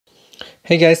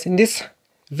Hey guys, in this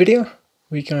video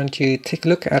we're going to take a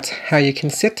look at how you can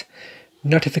set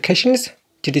notifications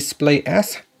to display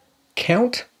as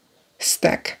count,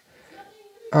 stack,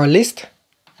 or list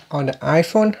on the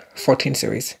iPhone 14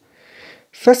 series.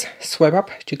 First, swipe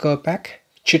up to go back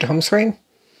to the home screen,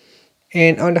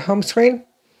 and on the home screen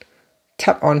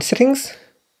tap on settings.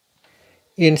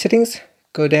 In settings,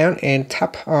 go down and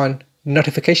tap on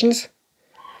notifications.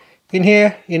 In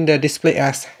here, in the display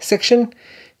as section,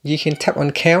 you can tap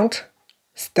on count,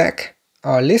 stack,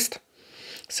 or list.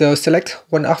 So select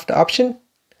one of the option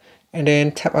and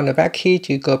then tap on the back key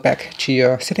to go back to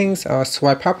your settings, or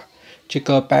swipe up to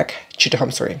go back to the home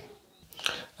screen.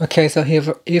 Okay, so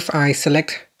here if I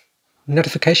select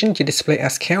notification to display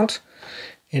as count,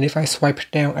 and if I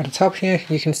swipe down at the top here,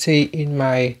 you can see in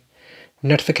my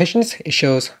notifications it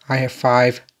shows I have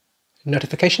 5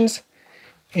 notifications.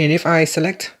 And if I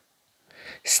select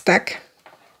stack,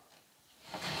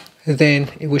 then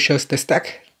it will show the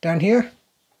stack down here.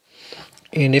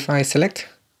 And if I select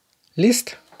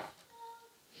list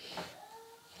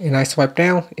and I swipe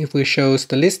down, it will show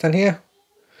the list down here.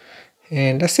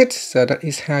 And that's it. So that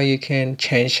is how you can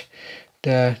change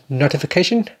the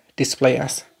notification display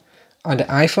as on the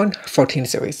iPhone 14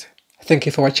 series. Thank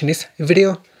you for watching this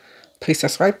video. Please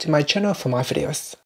subscribe to my channel for more videos.